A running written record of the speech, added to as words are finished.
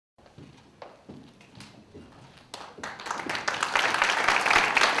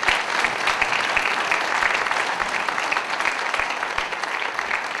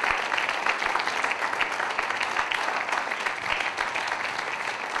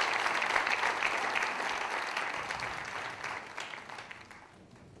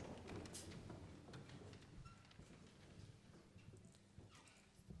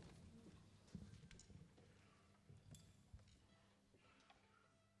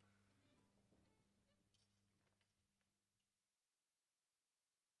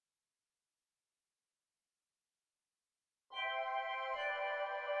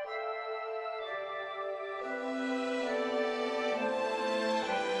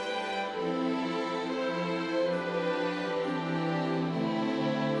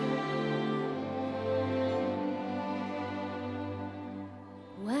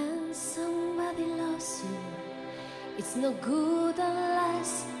It's no good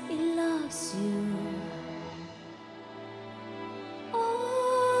unless it loves you.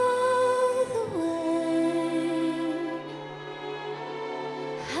 All the way,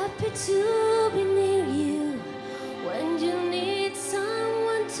 happy to be near you when you need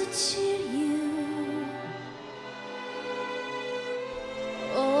someone to cheer you.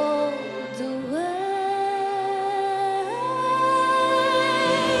 All the way.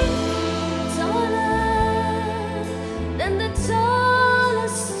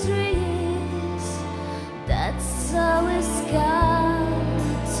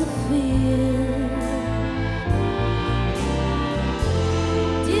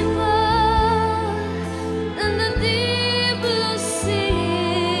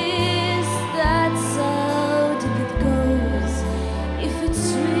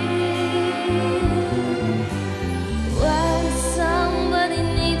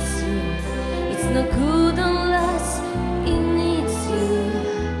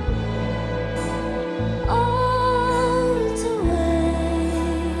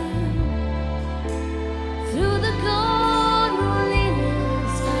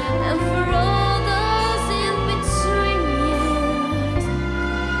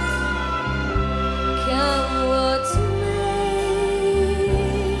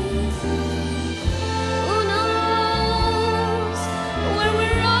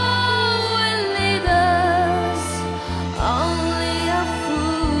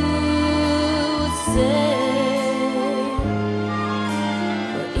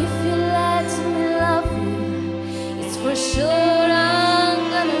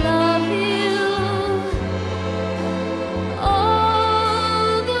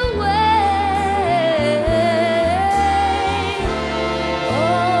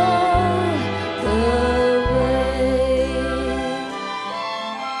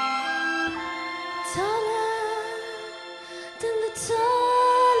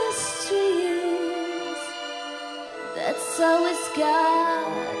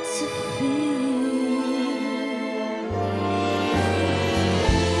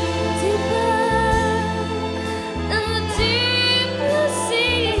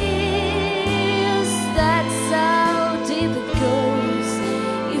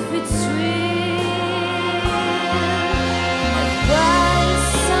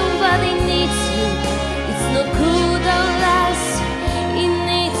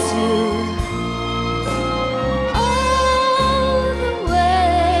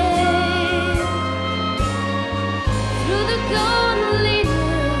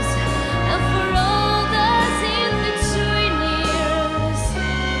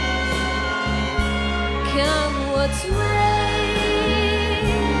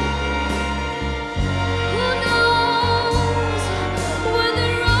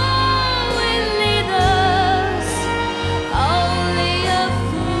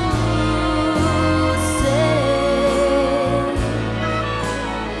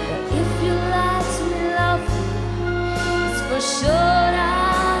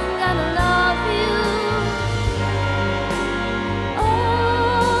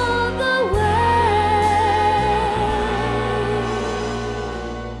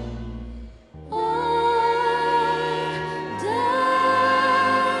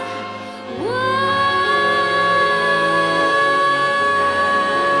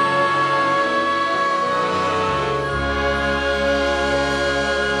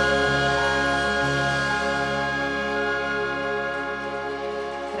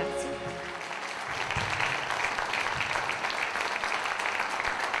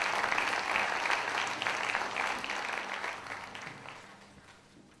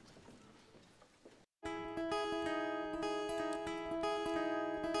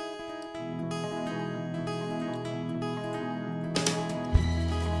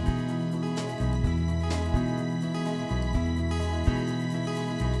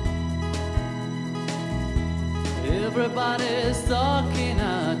 Everybody's talking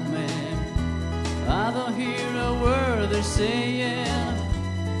at me. I don't hear a word they're saying,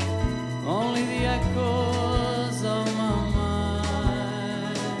 only the echoes of my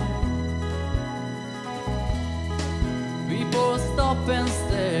mind. People stop and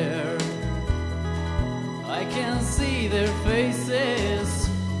stare. I can see their faces,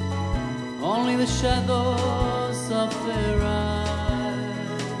 only the shadows of their eyes.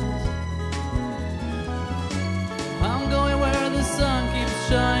 The sun keeps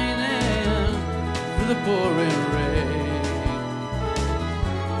shining through the pouring rain,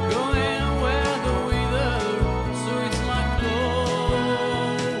 going where the weather suits my clothes,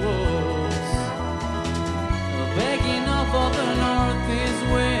 begging off of the northeast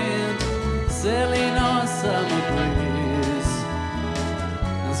wind, sailing on summer breeze.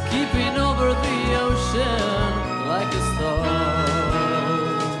 keeping over the ocean like a star.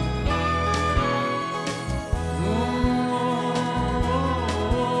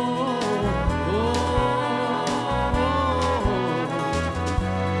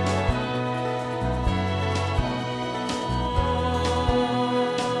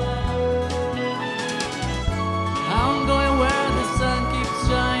 I'm going where the sun keeps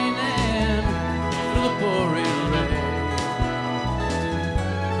shining through the pouring rain.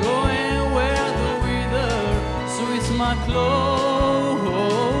 Going where the weather suits my clothes.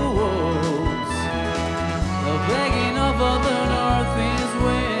 The begging of the northeast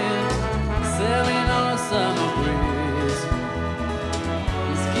wind, sailing on a summer breeze,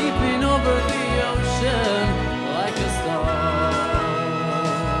 is keeping over the ocean like a star.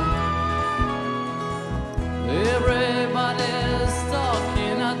 Everybody's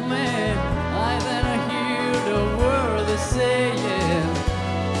talking at me, I then hear the word they're saying,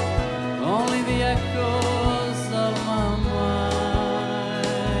 only the echoes of my mind.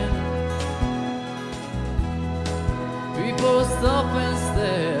 People stop and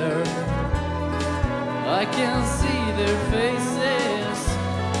stare, I can see their faces,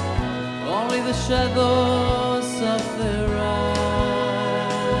 only the shadows of their eyes.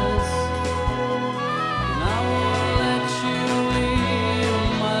 And I won't let you leave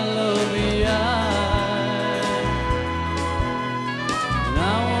my lovely eye. And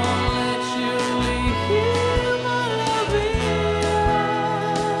I won't let you leave my lovely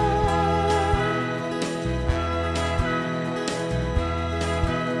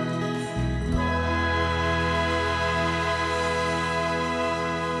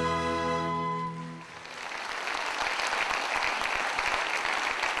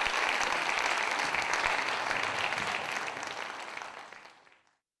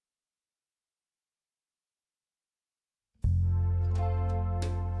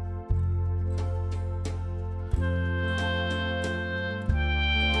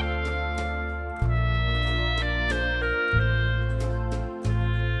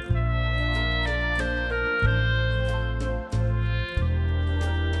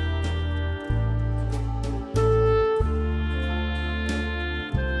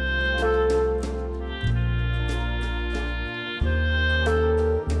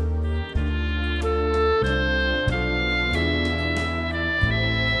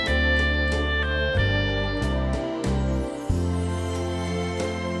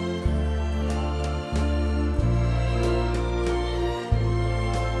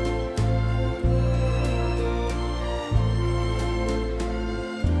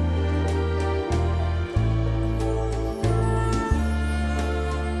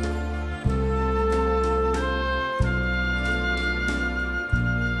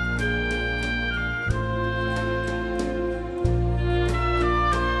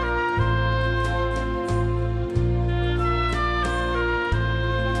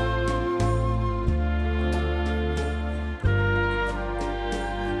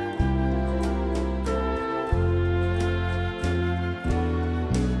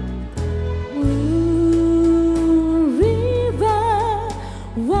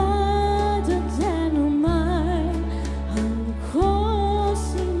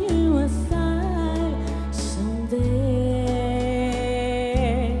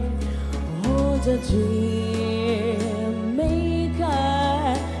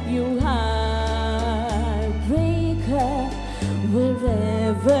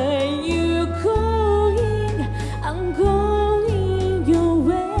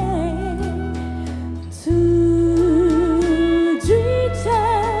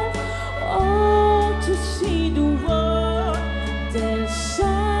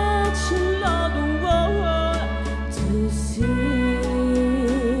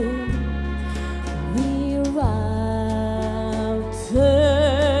We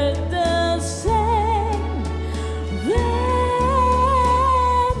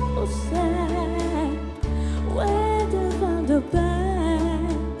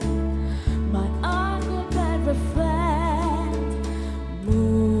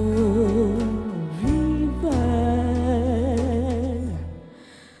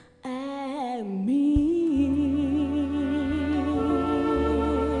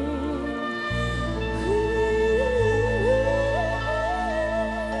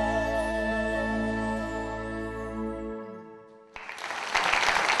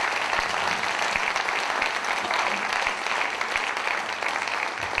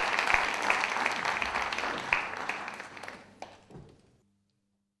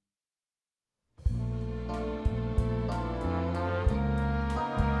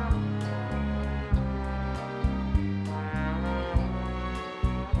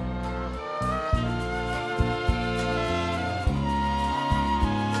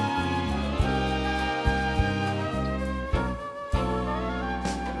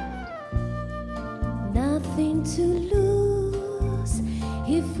nothing to lose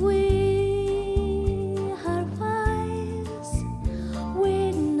if we are wise.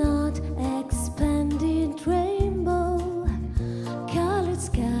 We're not expanding rainbow colored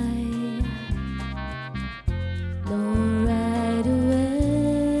sky, no right away.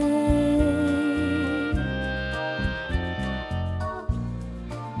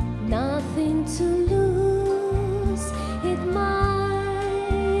 Nothing to lose, it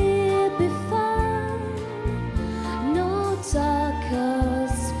might be fun. No talk of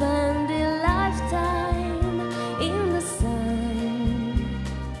spending lifetime in the sun.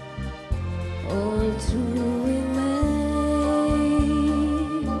 All through in May,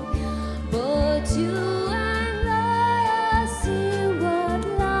 but you and I are seeing what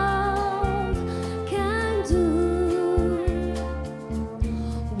love can do.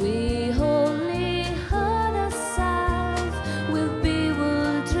 We only hurt ourselves with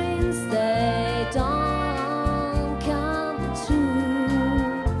bewilderings, they don't come true.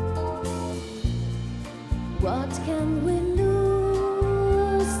 What can we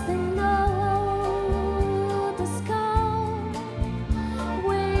lose? They know the score.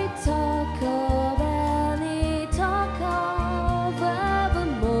 We talk of any talk of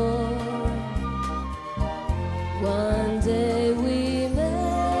evermore. One day we may,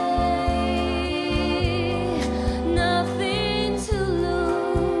 nothing to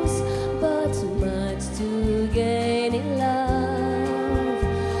lose, but much to gain in love,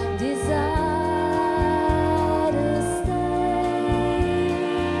 desire to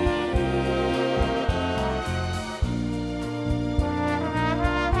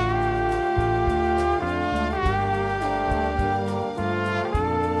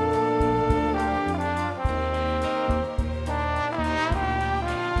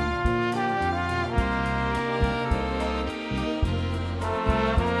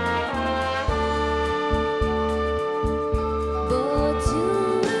But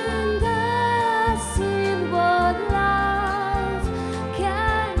you and I seen what love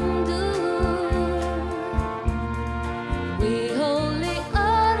can do. We only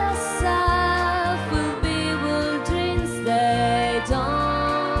hurt ourselves with bewilderings, they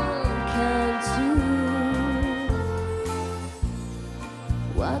don't come true.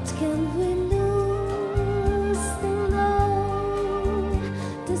 What can we lose? They know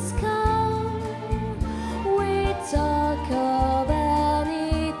the scar. We talk of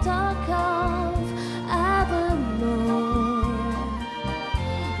any talk of evermore.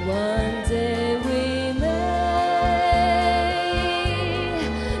 One day we may,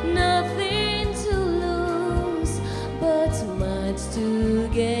 nothing to lose, but much to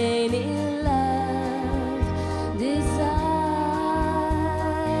gain in love, desire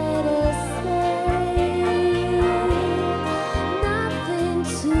to stay. Nothing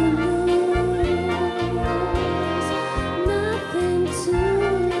to lose, nothing to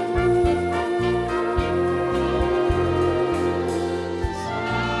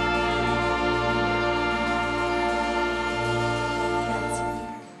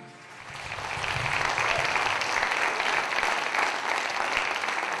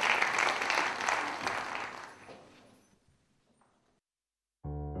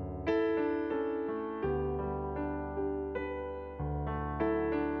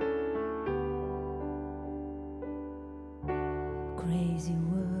Crazy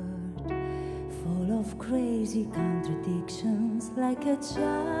world, full of crazy contradictions, like a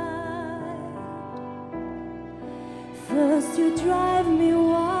child. First you drive me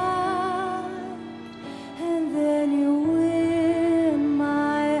wild, and then you win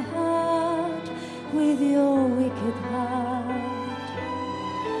my heart with your wicked heart.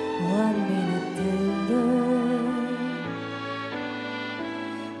 1 minute tender,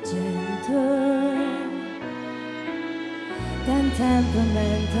 gentle, then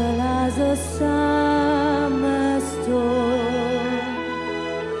temperamental as a summer storm.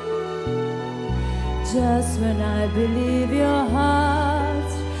 Just when I believe your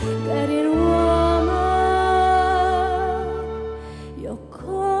heart's getting warmer, you're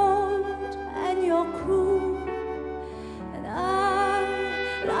cold and you're cruel, and I,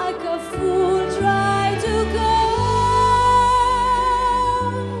 like a fool, try to go,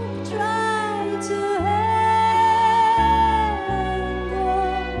 try to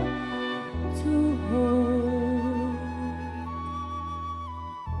handle, to hold.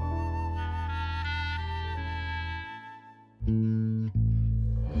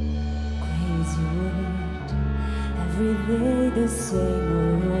 Crazy world, every day the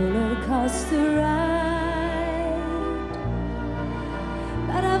same roller coaster ride.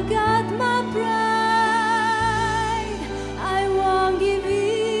 But I've got my pride, I won't give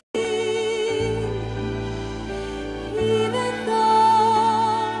in.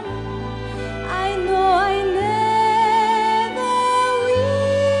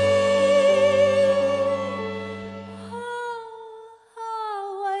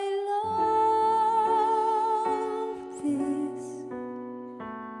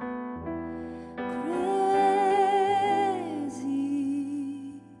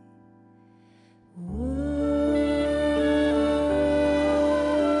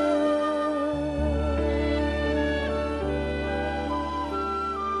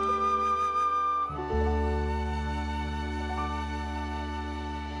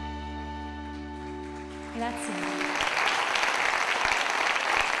 Grazie.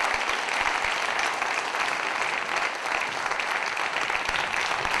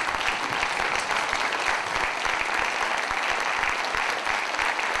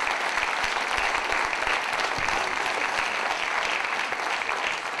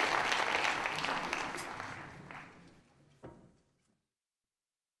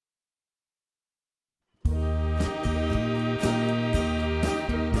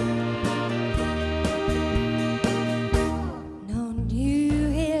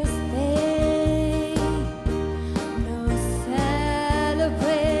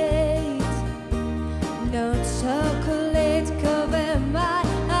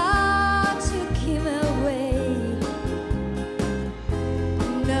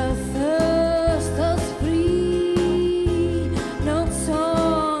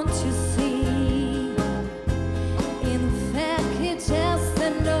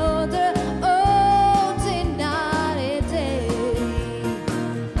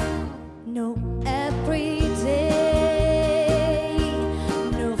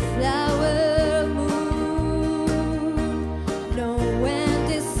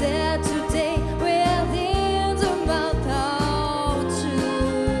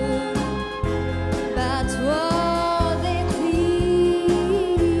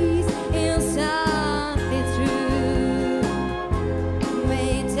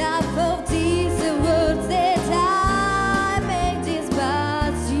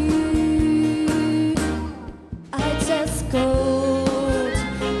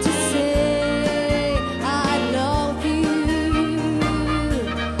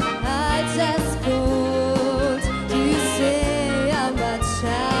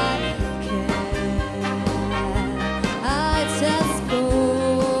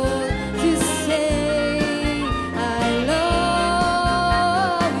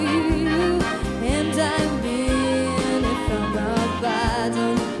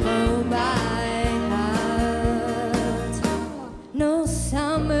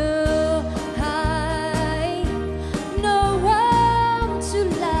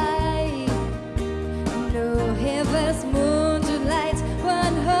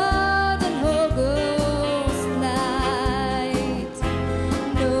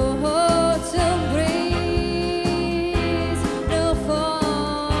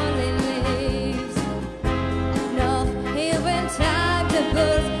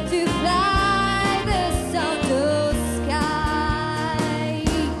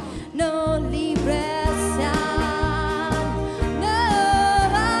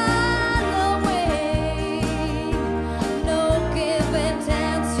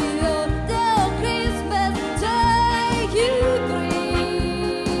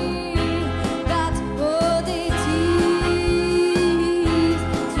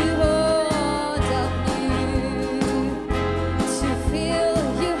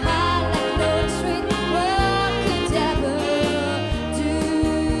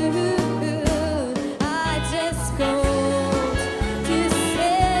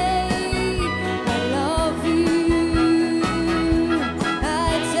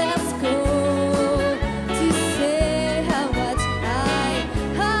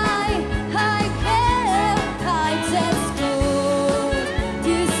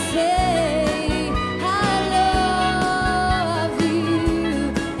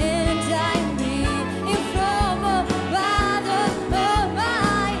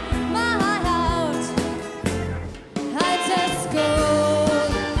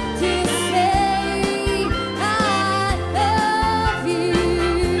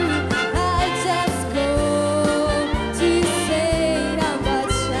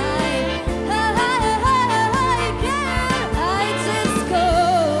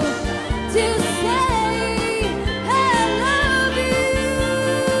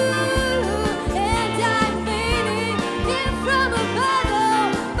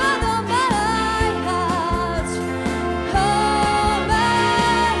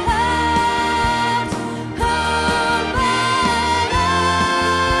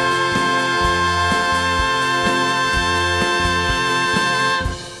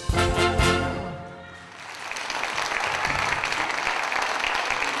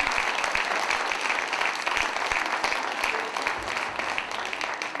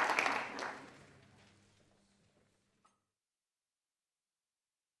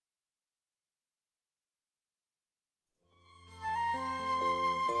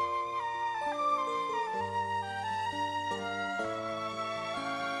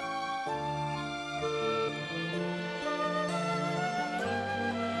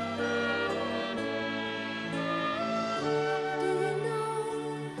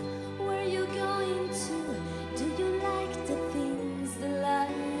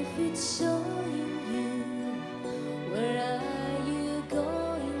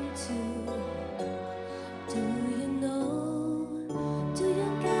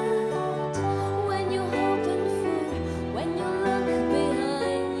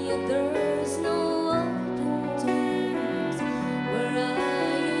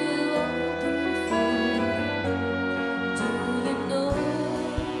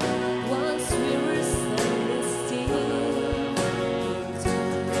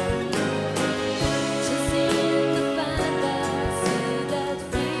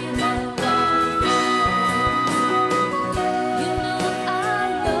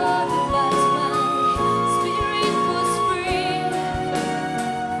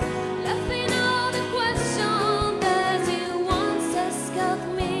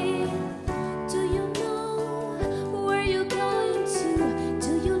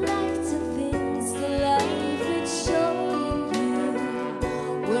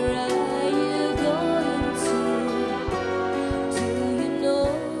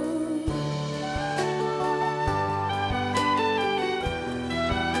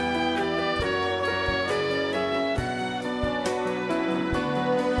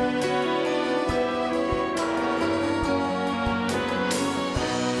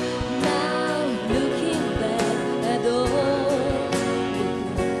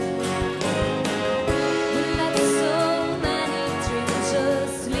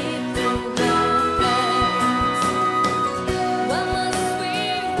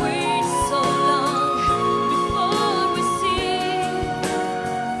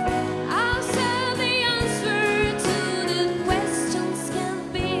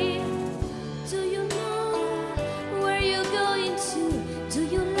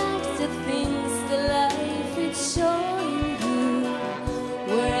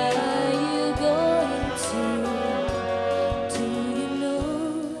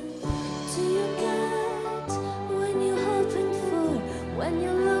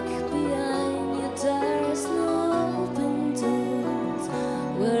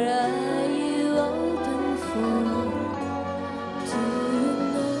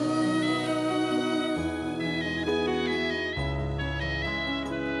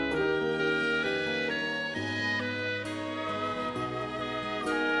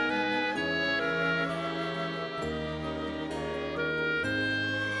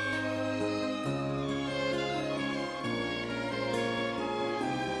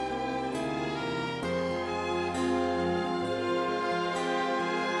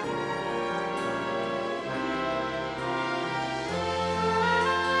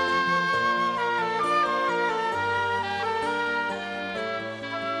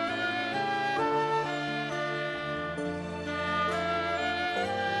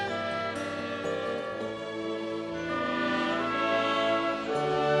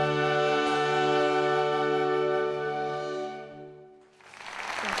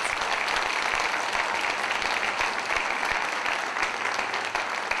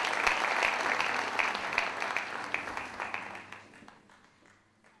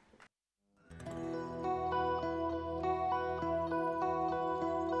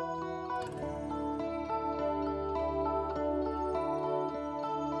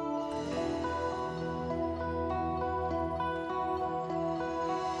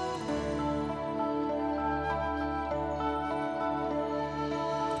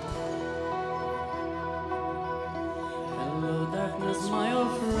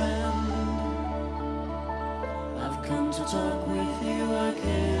 talk with you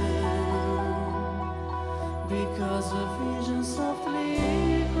again, because a vision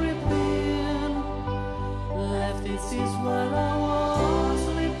softly creeping left its seeds while I was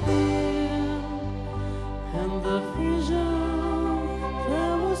sleeping, and the vision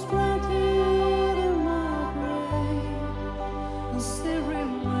that was planted in my brain still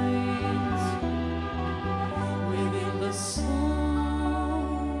remains within the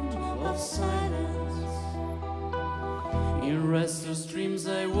sound of silence. In restless dreams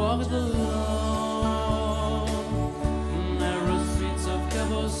I walked alone, narrow streets of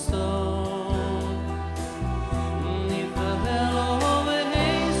cobblestone, neath the halo of a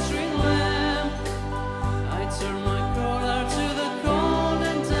hay-string lamp. I turned my collar to the cold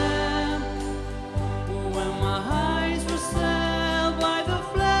and damp, when my eyes were stabbed by the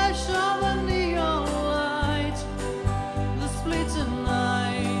flash of a neon light. The split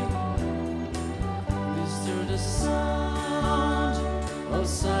night disturbed the sound of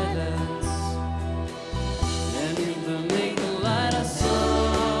silence, and in the naked light I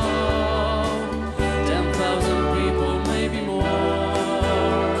saw 10,000 people, maybe more,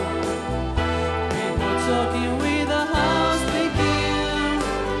 people talking with a house begin,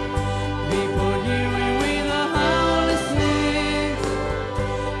 people hearing with a howl listening,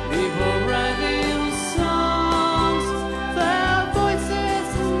 people writing songs their voices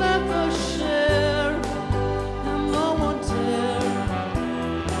never share, and no one dare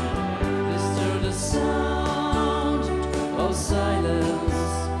disturb the sound of silence.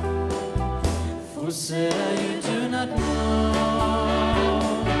 For say you do not know,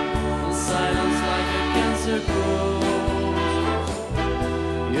 the silence like a cancer grows.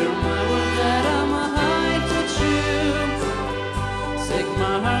 You're my word that I'm a high touch you, take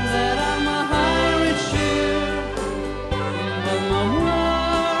my heart that I'm a high reach you, but my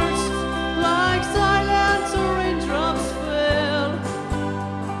words like silence or raindrops fell,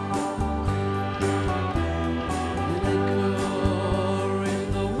 and echo in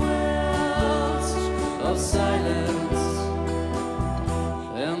the wells of silence,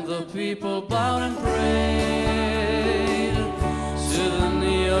 and the people bowed and prayed to the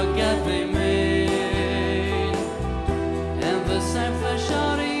neon god they made, and the same flash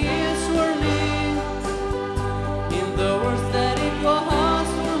out is warning in the words that it was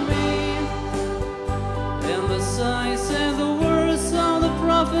for me, and the signs and the words of the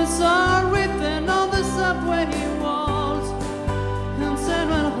prophets are written on the subway walls and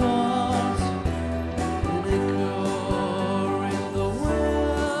tenement halls, and echo in the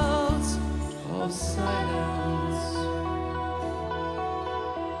wells of silence.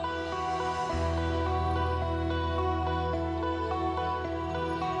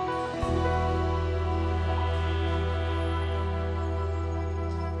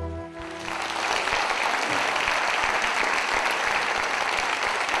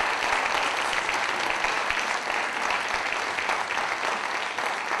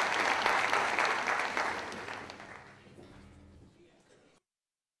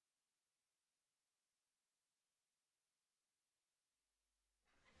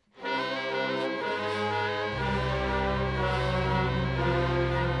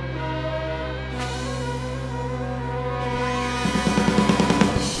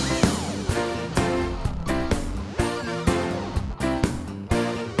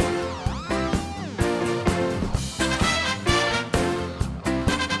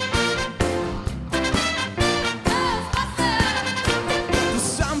 There's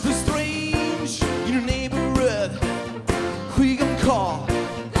something strange in your neighborhood. Who you gonna call?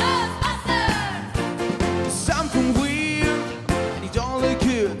 There's something weird and it don't look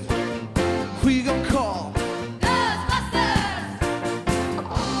good. Who you gonna call?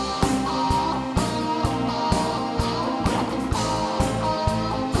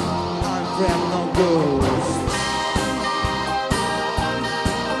 I'm Fred No Ghost.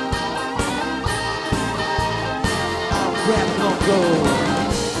 I'm Fred No Ghost.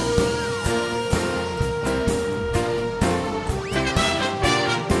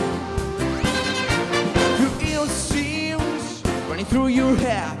 Your ill seems running through your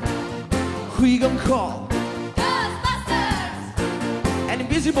head. Who you gonna call? An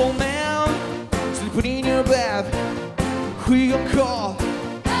invisible man sleeping in your bed. Who you gonna call?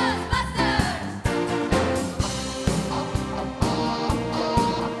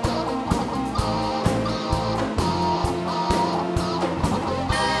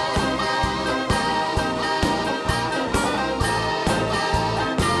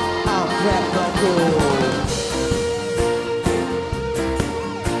 I'm Fred No Ghost.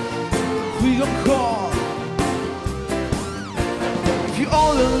 Who you gonna call? If you're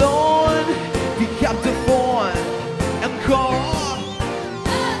all alone, pick up the phone and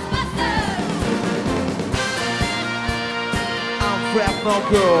no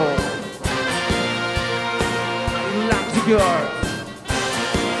go. You like to go.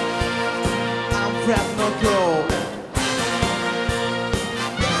 I'm afraid no go.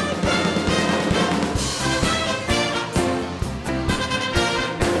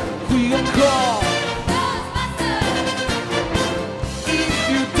 We gon' call. If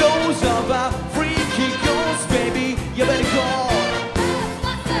you doze about freaky ghosts, baby, you better call.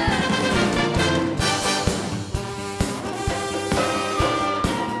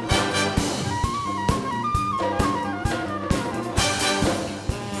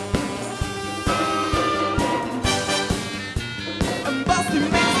 And busting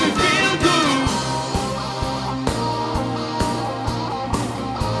makes me feel good.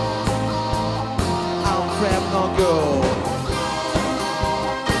 I'm afraid no go.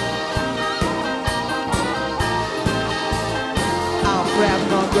 I'm afraid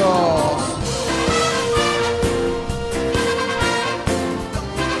no go.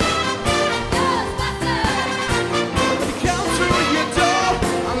 When you come through your door,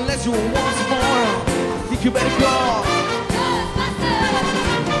 unless you want once more, I think you better go.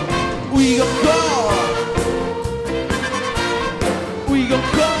 We gon' call. We gon'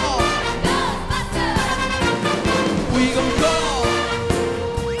 call. We gon' call.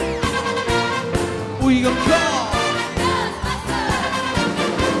 We gon' call.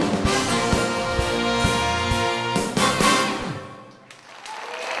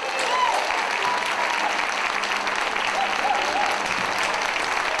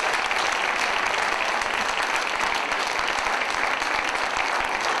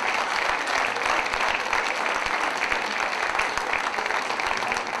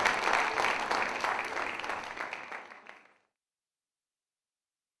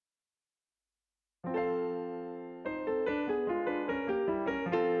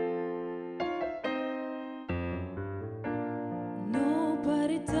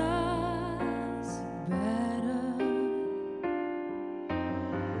 Nobody does better.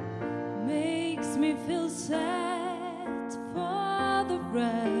 Makes me feel sad for the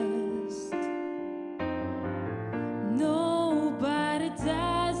rest. Nobody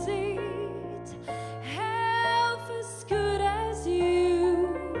does it half as good as you.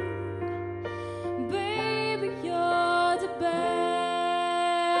 Baby, you're the best.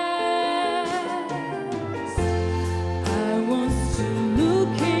 I was to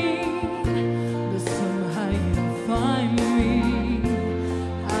look in, but somehow you find me.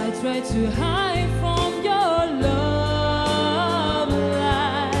 I try to hide from your love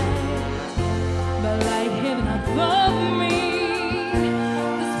light, but like heaven above me,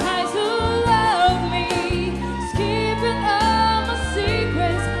 the skies who love me, skipping all my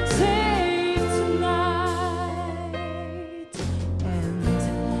secrets, safe tonight.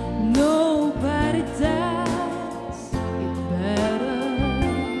 And nobody does it better.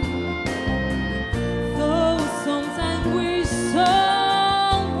 Though sometimes wish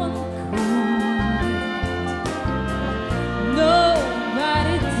someone could.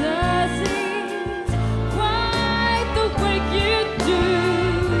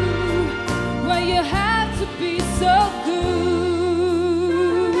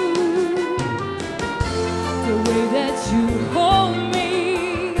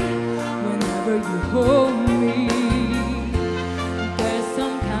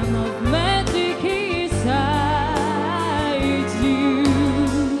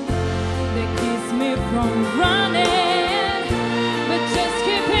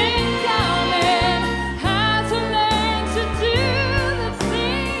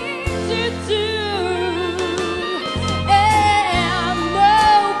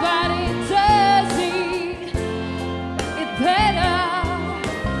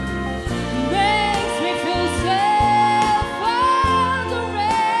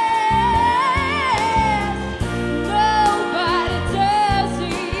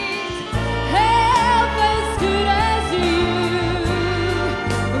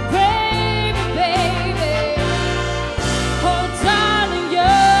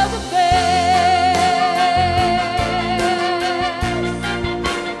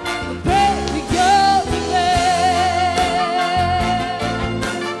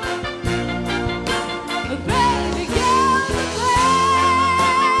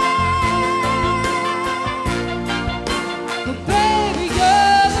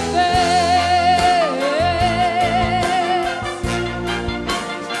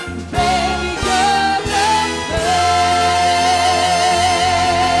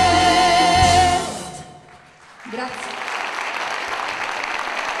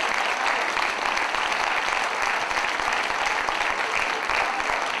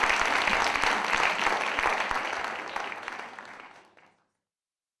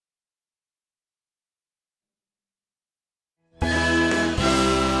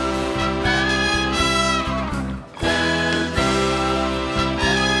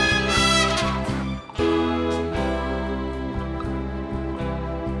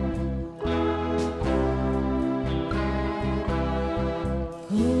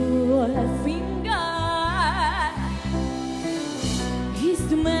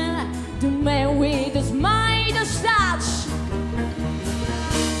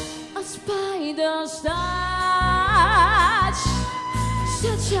 fingers touch.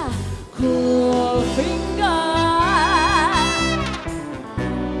 Such a cool finger.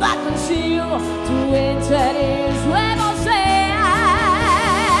 But until to enter his rebel say,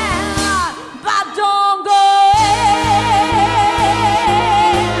 but don't go in.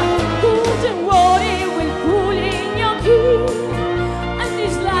 Good and worry will pull in your key, and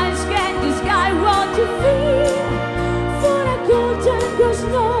these lines can this guy want to feel. For a golden goes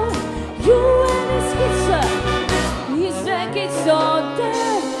no, you and his kisser. He's the kiss out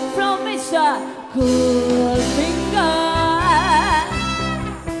there from Mr. Cool Finger.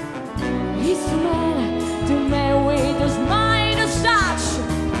 He's the man with his mind of touch.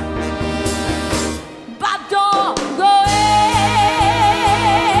 But don't go in.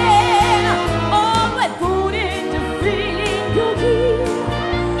 Always put in the feeling you give.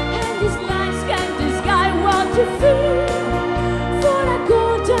 And these lines can this guy want to feel. For a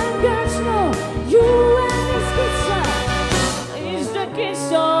golden girl's no, you and his kisser. He's the kiss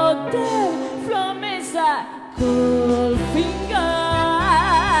out there from Mr. Cool Finger.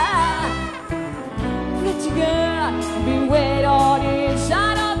 Pretty girl, beware on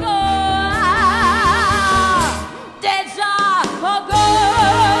inside of go. That's a girl,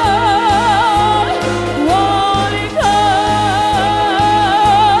 only girl.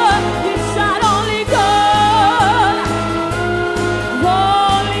 Yes, only girl,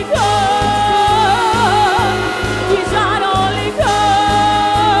 only girl. Yes, only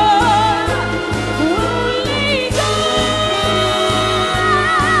girl, only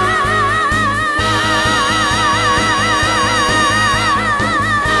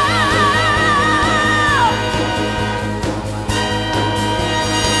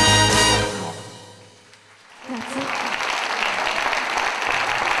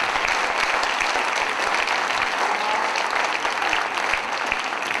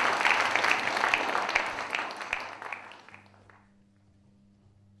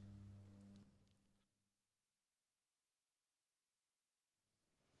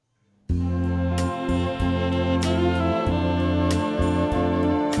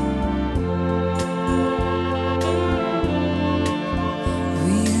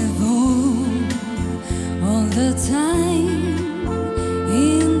We have all the time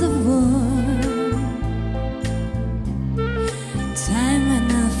in the world, time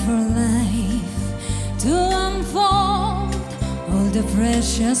enough for life to unfold all the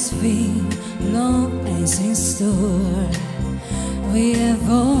precious things long as in store. We have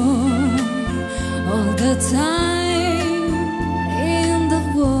all the time in the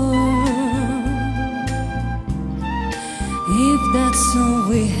world. If that's all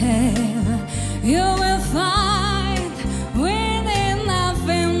we have, you will find within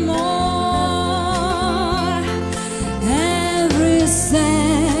nothing more. Every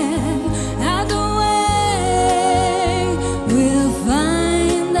step of the way will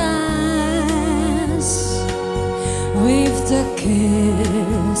find us with the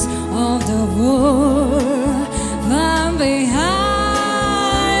kiss of the world far behind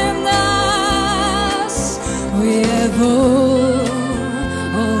us. We have all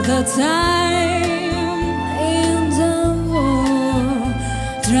the time in the world,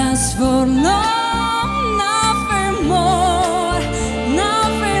 just for love, nothing more,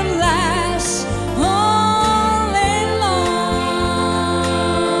 nothing less, only love.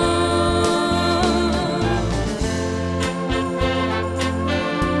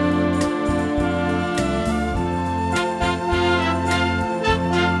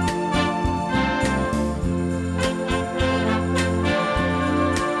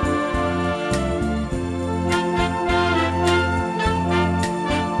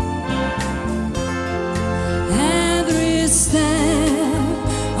 Every step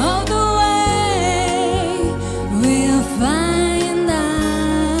of the way will find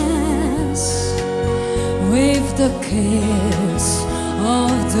us with the kiss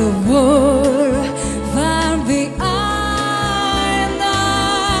of the world far behind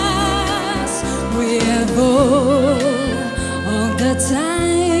us. We have all the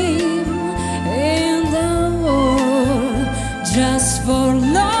time in the world, just for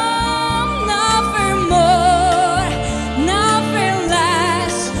love, nothing more, nothing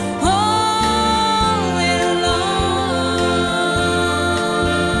less, only love.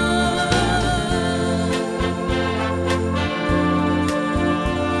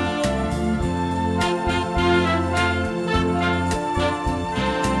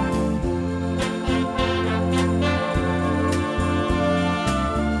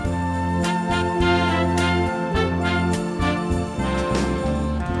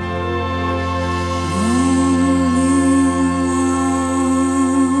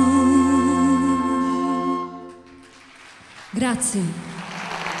 Grazie.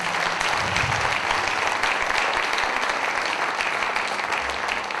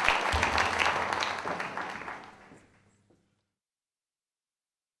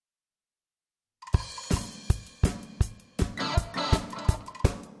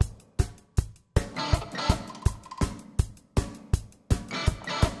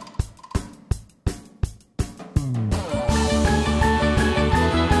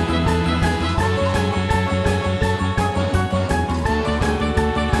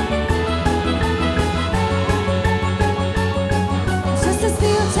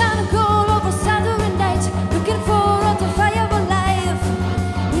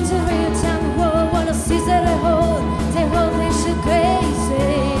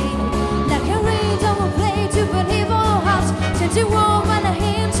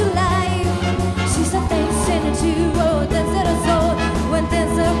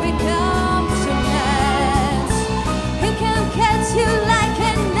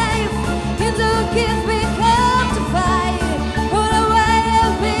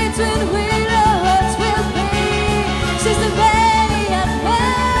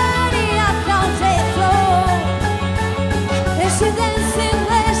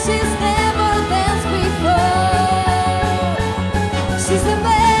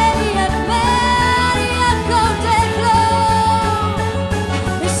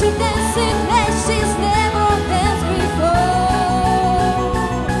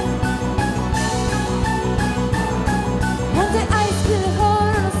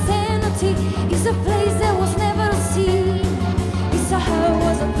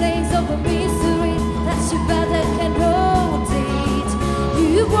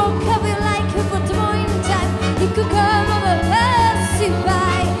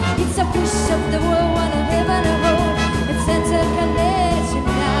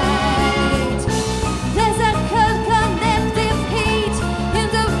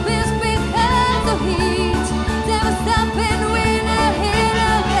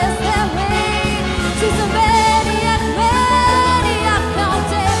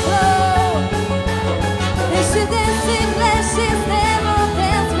 She's never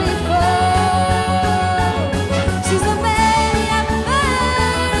danced before.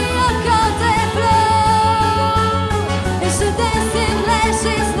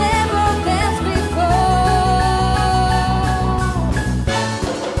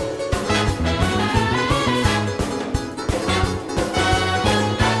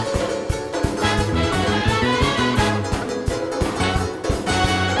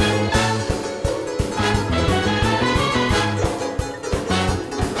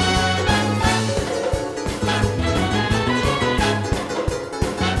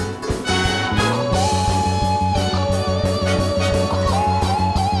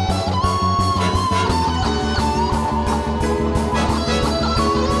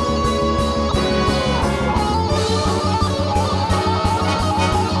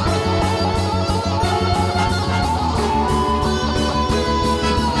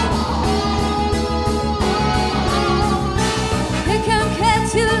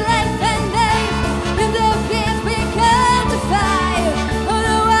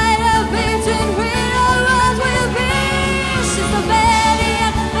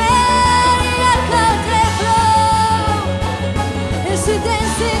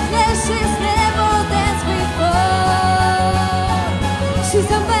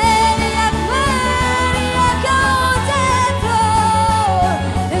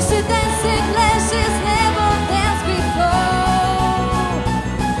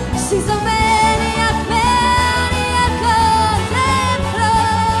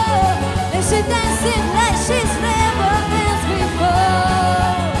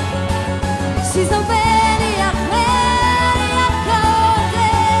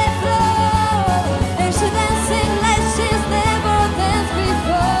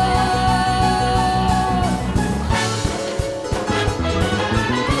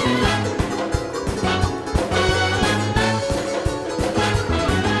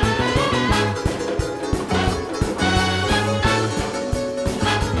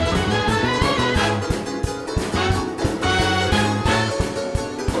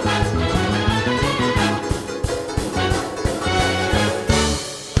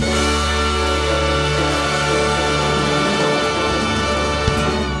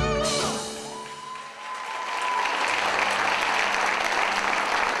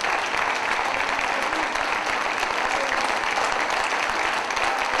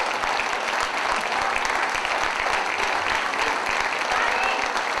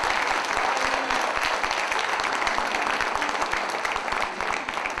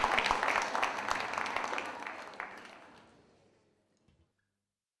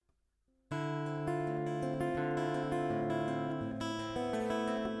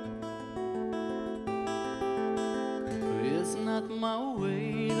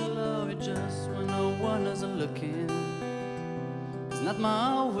 way to love you just when no one is looking. It's not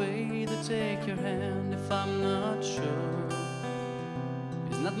my way to take your hand if I'm not sure.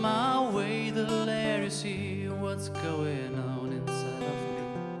 It's not my way to let you see what's going on inside of me.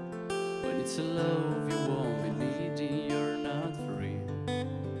 When it's a love you won't be needing, you're not free.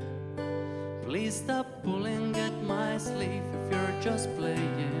 Please stop pulling at my sleeve if you're just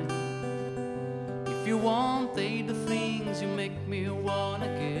playing. If you want the things you make me wanna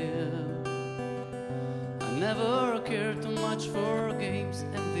give. I never cared too much for games,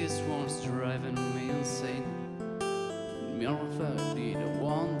 and this one's driving me insane. Mere fact, I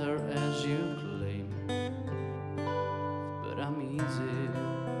wonder as you claim. But I'm easy,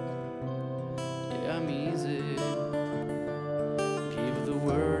 yeah I'm easy. Give the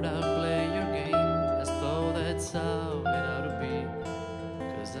word, I'll play your game as though that's how it ought to be.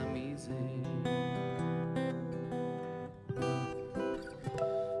 'Cause I'm easy.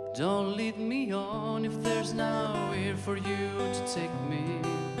 Don't lead me on if there's nowhere for you to take me.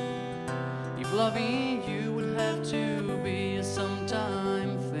 If loving you would have to be a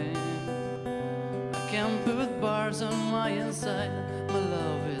sometime thing, I can't put bars on my inside. My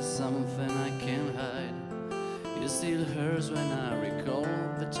love is something I can't hide. It still hurts when I recall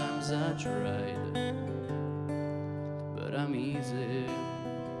the times I tried. But I'm easy,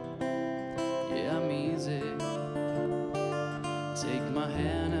 yeah I'm easy. Take my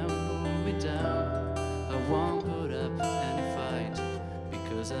hand and pull me down. I won't put up any fight,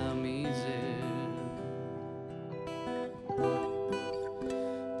 because I'm easy.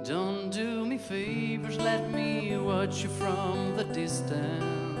 Don't do me favors, let me watch you from the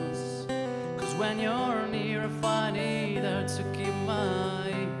distance. 'Cause when you're near I find it hard to keep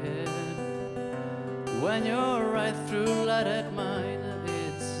my head. When you're right through light at mine,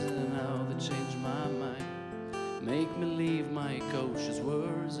 it's now that change my mind. Make me leave my cautious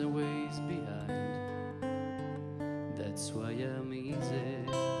words and ways behind. That's why I'm easy,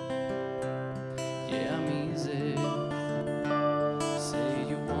 yeah I'm easy. Say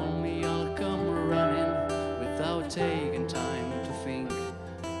you want me, I'll come running without taking time to think.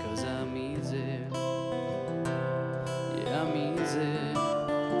 'Cause I'm easy, yeah I'm easy.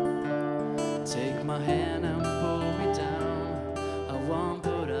 Take my hand and pull me down. I won't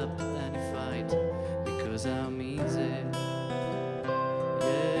put up any fight, because I'm easy,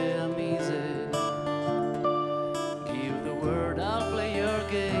 yeah I'm easy. Give the word, I'll play your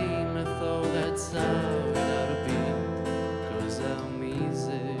game. I thought that's how it ought to be, 'cause I'm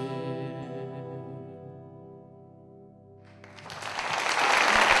easy.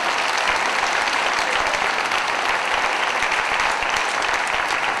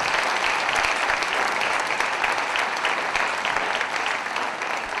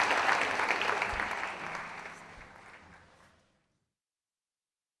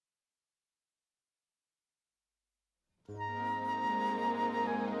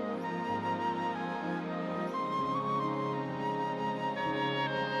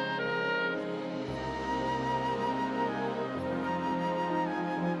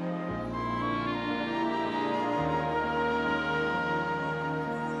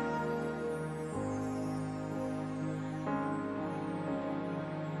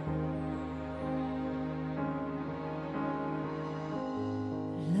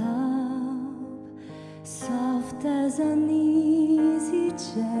 Soft as an easy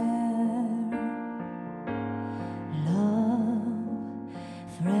chair, love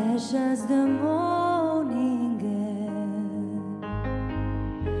fresh as the morning air.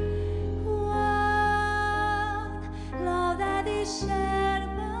 One love that is shared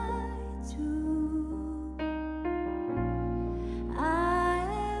by two, I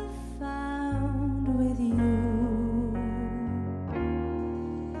have found with you.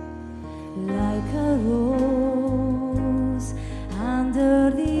 Like a rose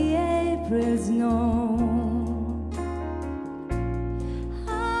under the April snow,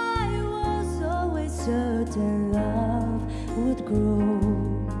 I was so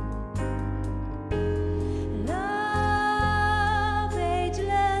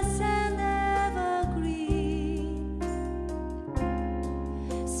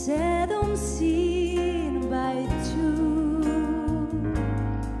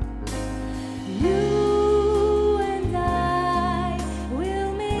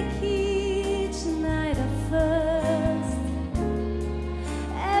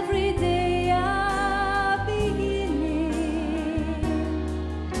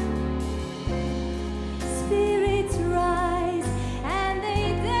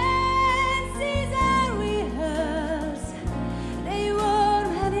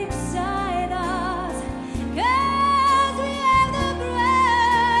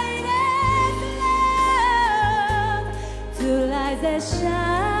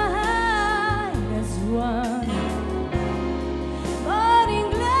shine as one. Morning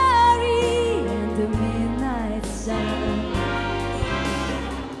glory and the midnight sun.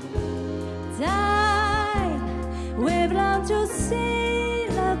 Time we've learned to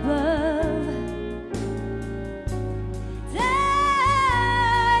sail above.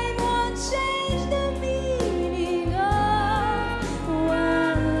 Time won't change the meaning of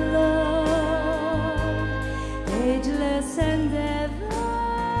one love. Ageless and ever.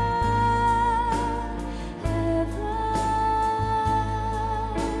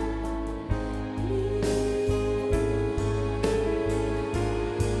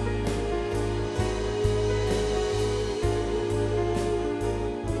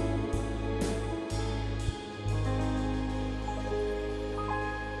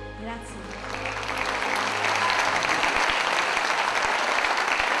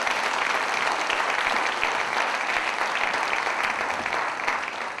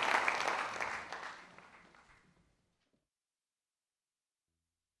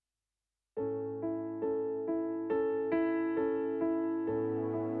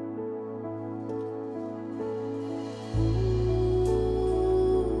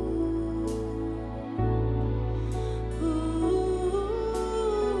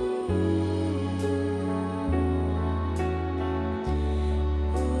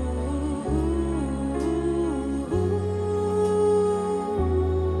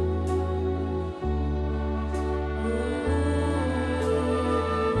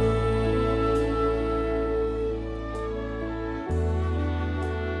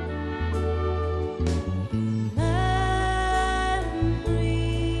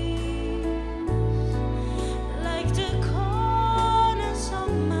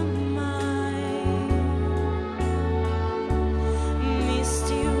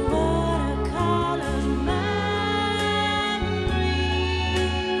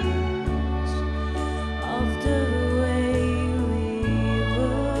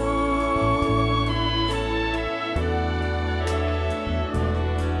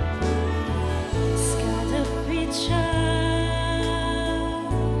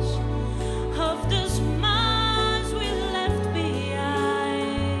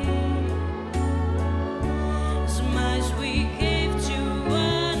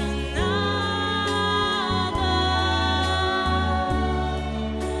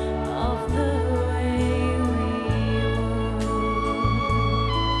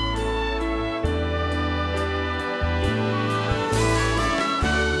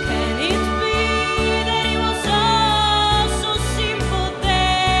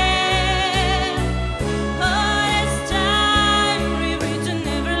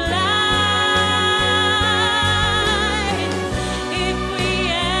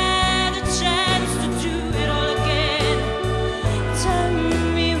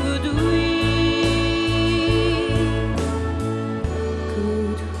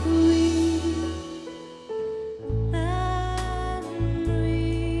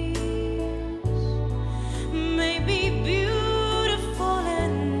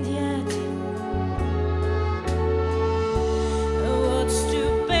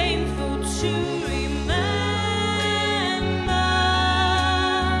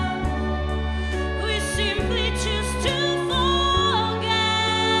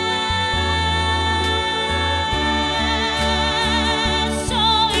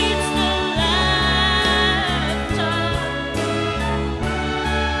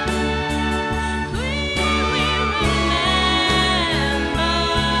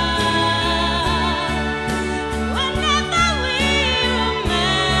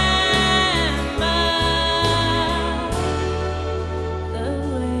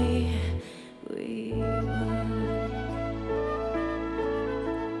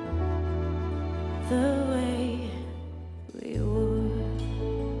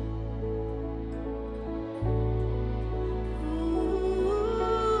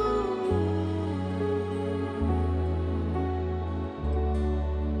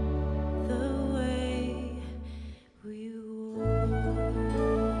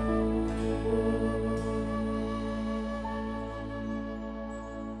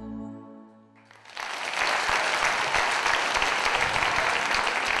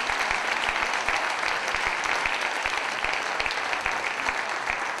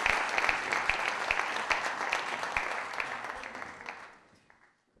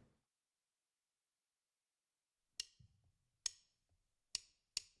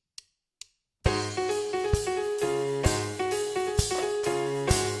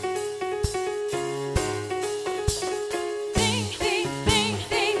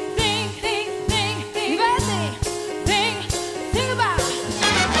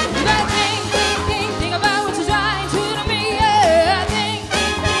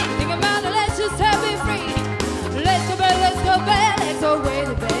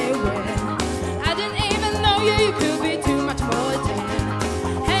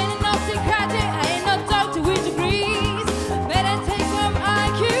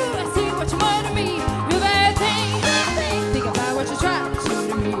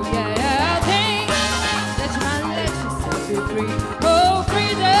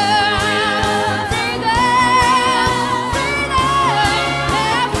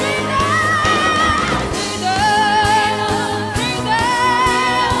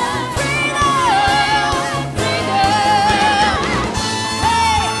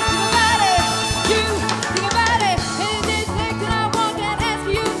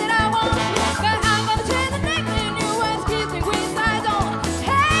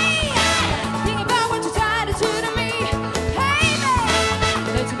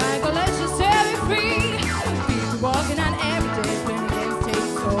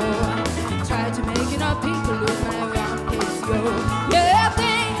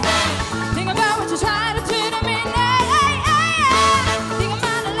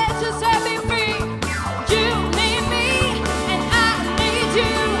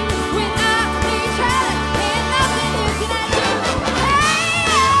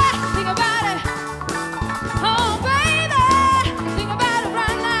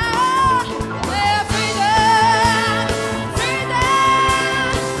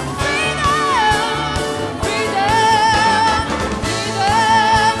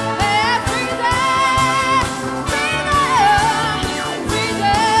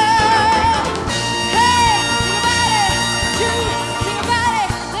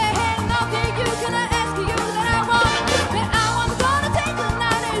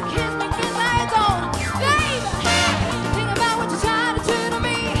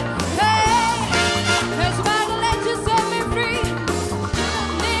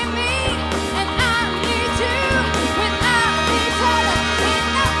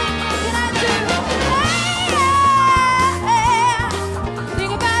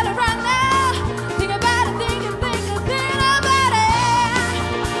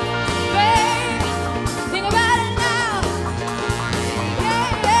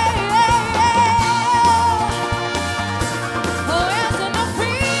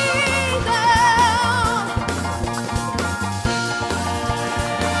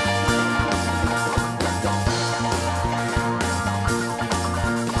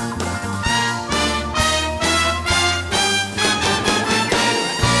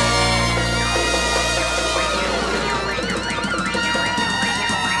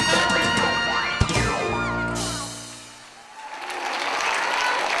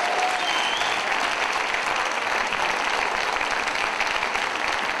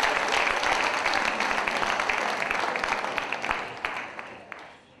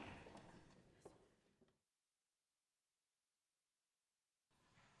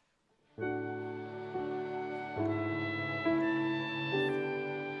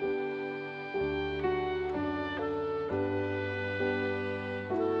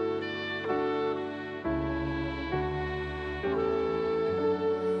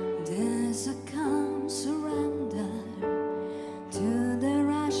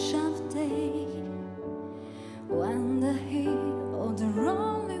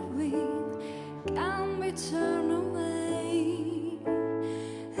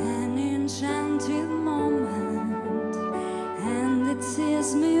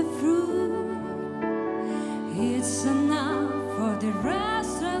 It's enough for the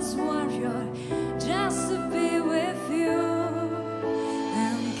restless warrior just to be with you.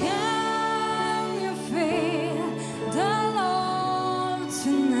 And can you feel the love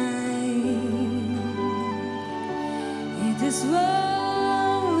tonight? It is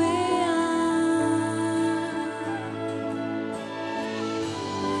what we are.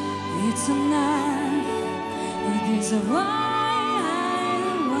 It's enough, it is why I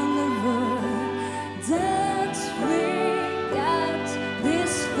wonder that we got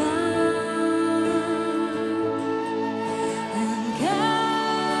this far. And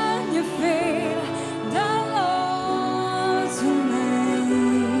can you feel the love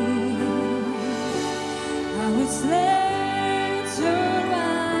tonight? How it's laid to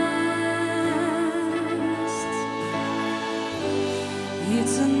rest.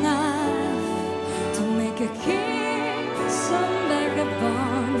 It's enough to make a king some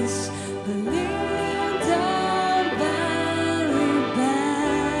vagabonds believe the very best.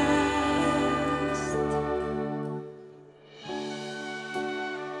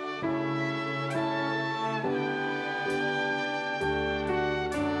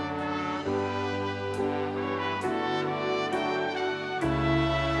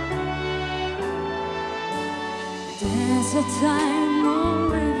 There's a time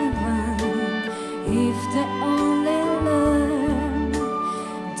for everyone if they only learn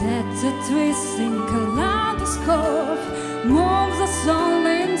that the twisting kaleidoscope moves us all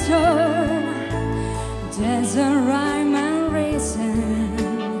in turn. There's a rhyme and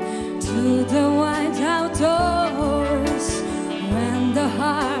reason to the wide outdoors. When the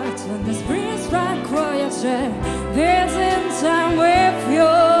heart, when the spring strike Voyager, is in time with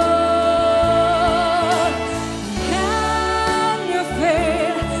you. Can you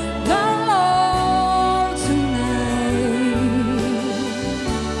feel the love tonight?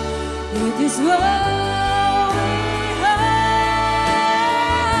 It is what we are.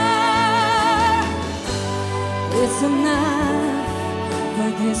 It's enough,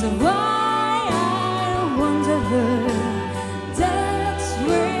 but it's why I wonder that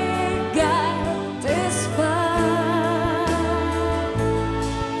we got this far.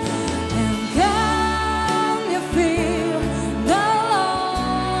 And can you feel the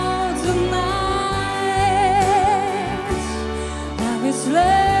love tonight? Now it's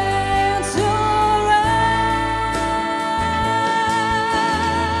laid to rest.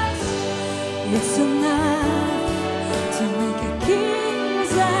 It's enough to make a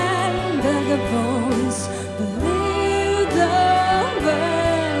kings and vagabonds believe the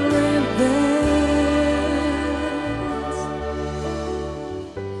very best.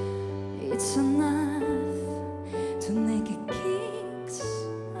 It's enough to make a kings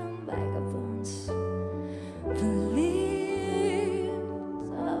and vagabonds believe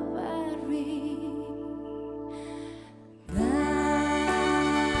the very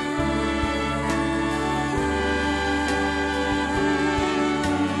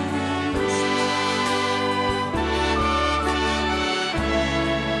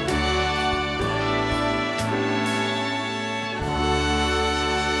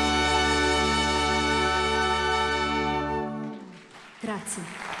Grazie.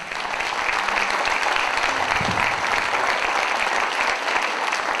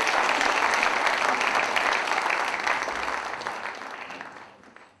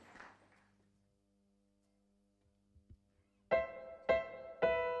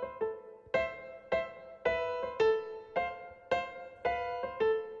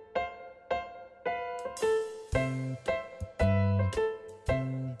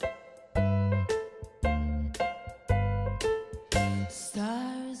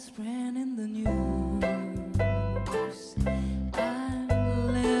 Stars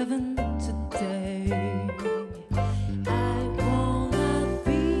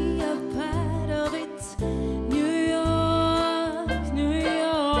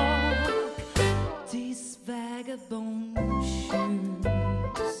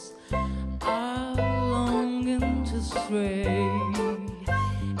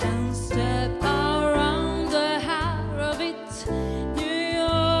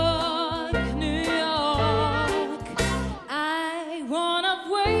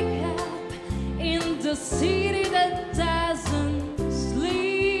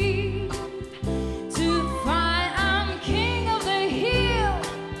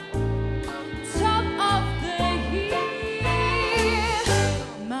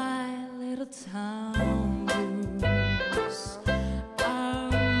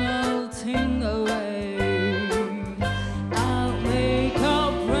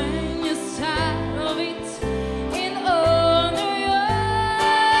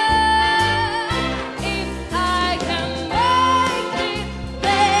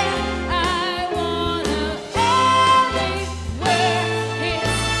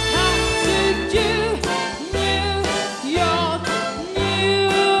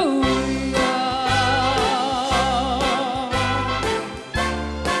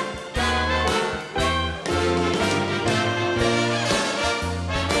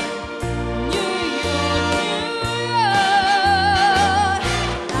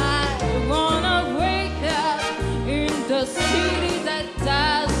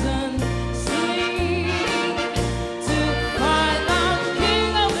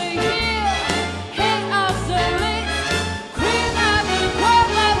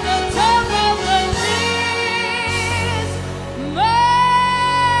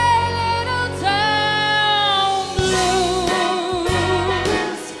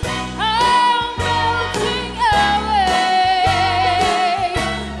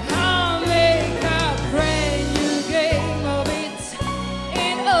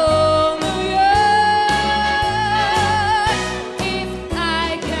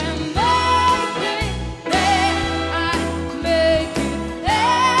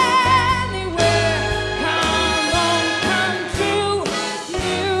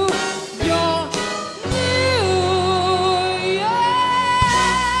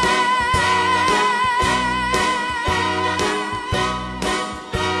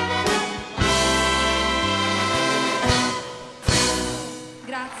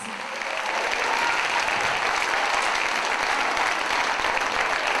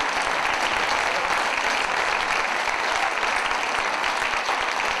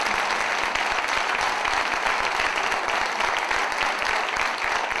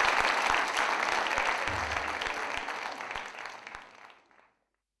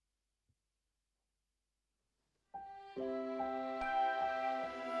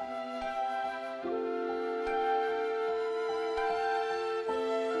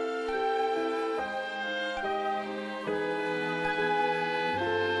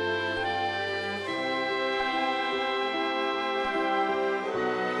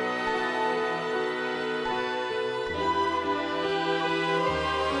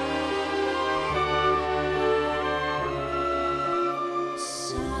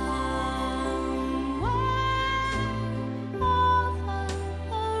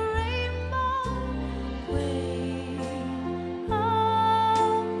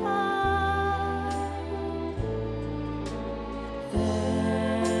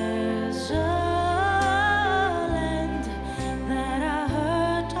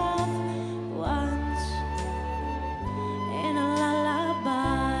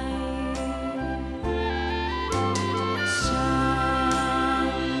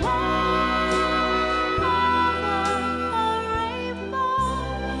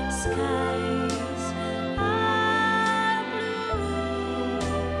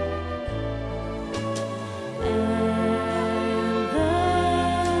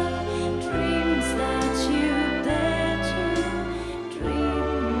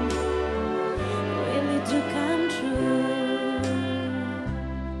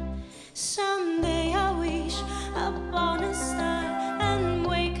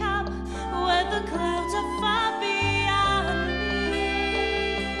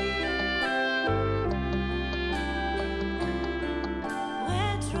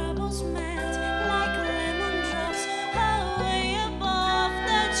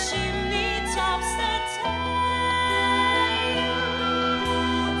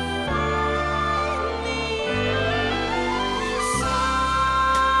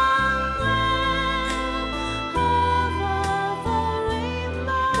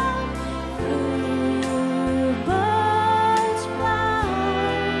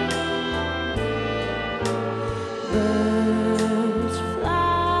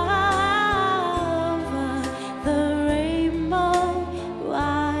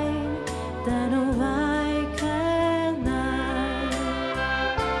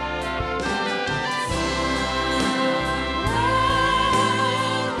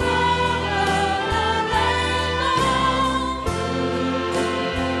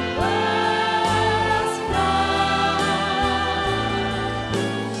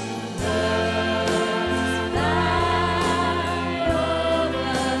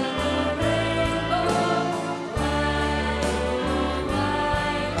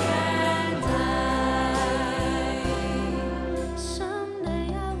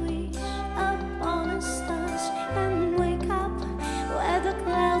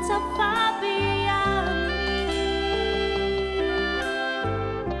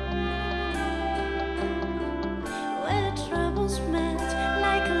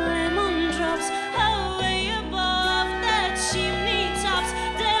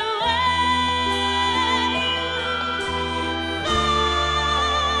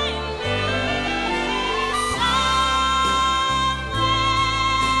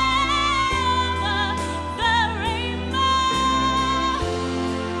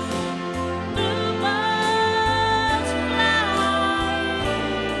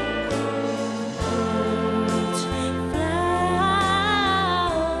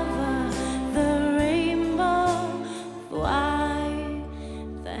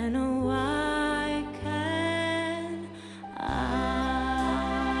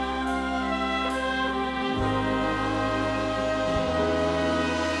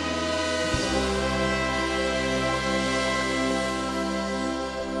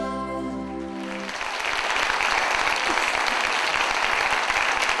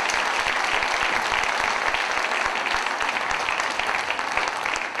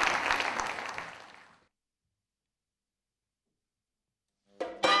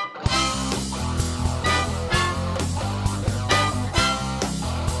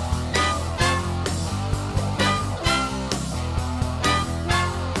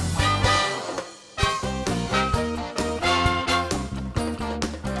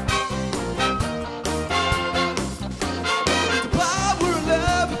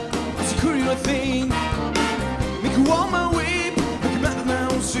want my whip, look at the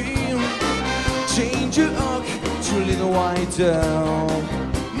mountain. Change your arc to a little wider.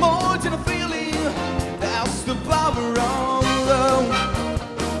 More than a feeling, that's the power of love.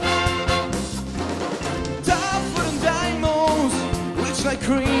 Tougher than diamonds, rich like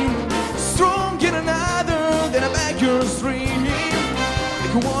cream, strong in another than a banker's dream.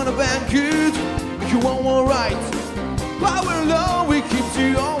 Make you wanna bank good, make you want more right. Power low, we keep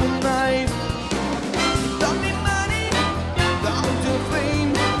you all night. Don't need money, don't do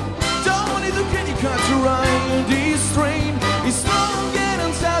fame. Don't need a credit card to ride this train. It's strong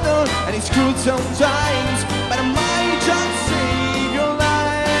and southern, and it's cruel sometimes, but I might just save your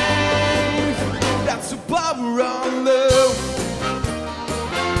life. That's the power of love.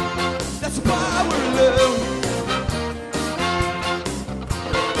 That's the power of love.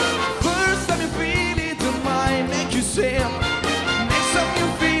 First time you feel it, it might make you sad. Next time you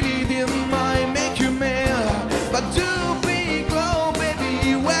feel it, it might make you mad. But do be glow,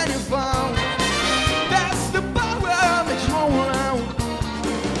 baby, when you found. That's the power, makes you all around.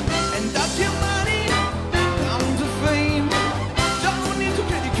 And that's your money, down to fame. Don't need to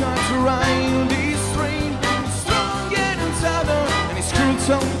credit card to ride this train. It's strong and southern, and it's cruel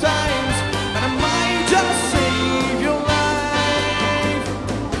sometimes, but I might just save your life.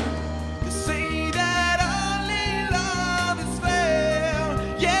 They say that only love is fair,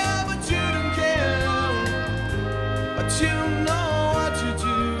 yeah, but you don't care. But you know what to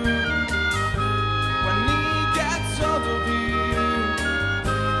do when he gets hold of you.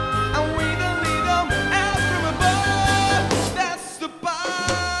 And with a little help from above, that's the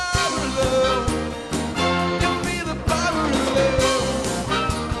power of love. You feel the power of love.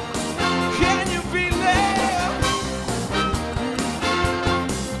 Can you feel it?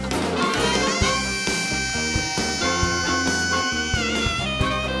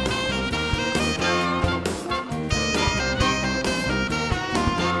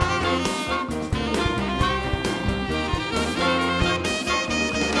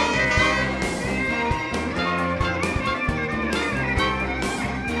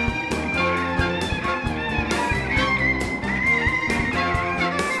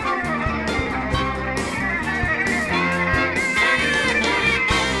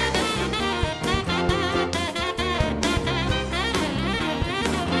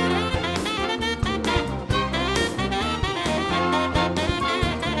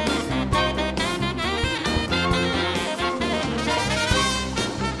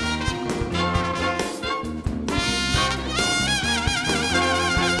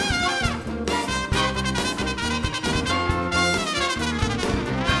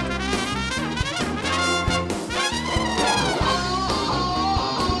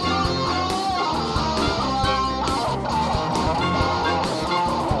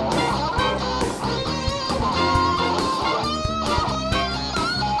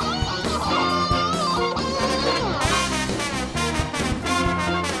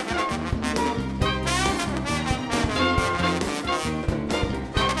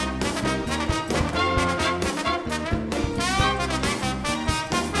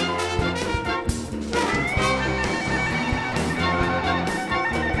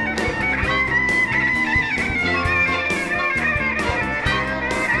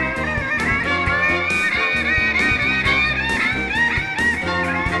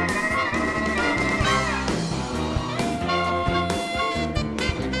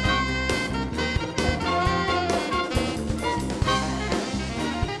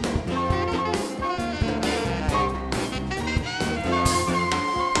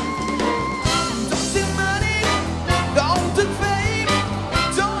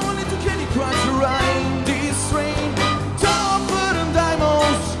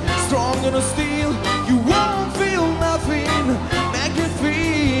 Gonna steal, you won't feel nothing. Make it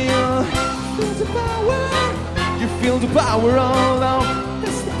feel. Feel the power. You feel the power all alone.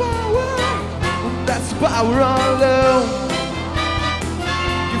 That's the power. That's the power all alone.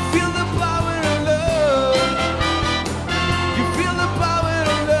 You feel the power of love. You feel the power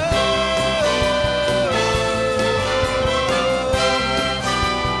of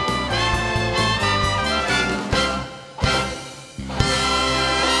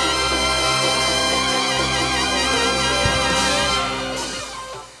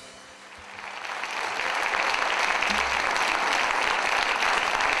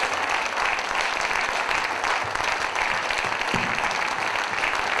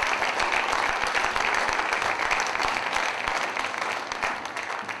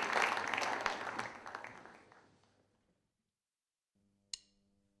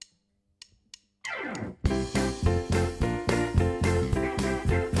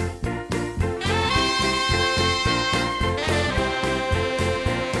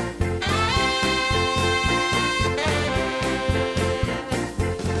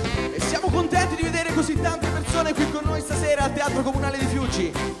Comunale di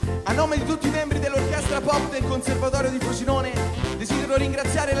Fiuggi. A nome di tutti i membri dell'orchestra pop del Conservatorio di Frosinone desidero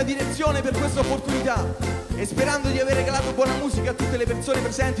ringraziare la direzione per questa opportunità e sperando di aver regalato buona musica a tutte le persone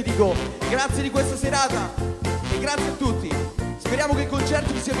presenti dico grazie di questa serata e grazie a tutti. Speriamo che il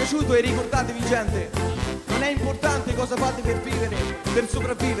concerto vi sia piaciuto e ricordatevi gente, non è importante cosa fate per vivere, per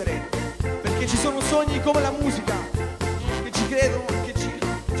sopravvivere, perché ci sono sogni come la musica che ci credono, che ci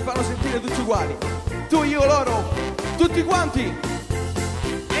fanno sentire tutti uguali. Tu, io, loro, tutti quanti.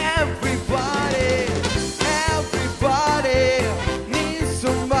 Everybody, everybody needs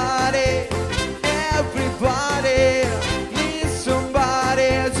somebody. Everybody needs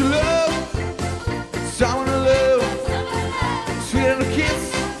somebody to love. Someone to love. Sweet and a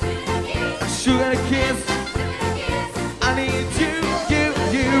kiss, a sugar and a kiss.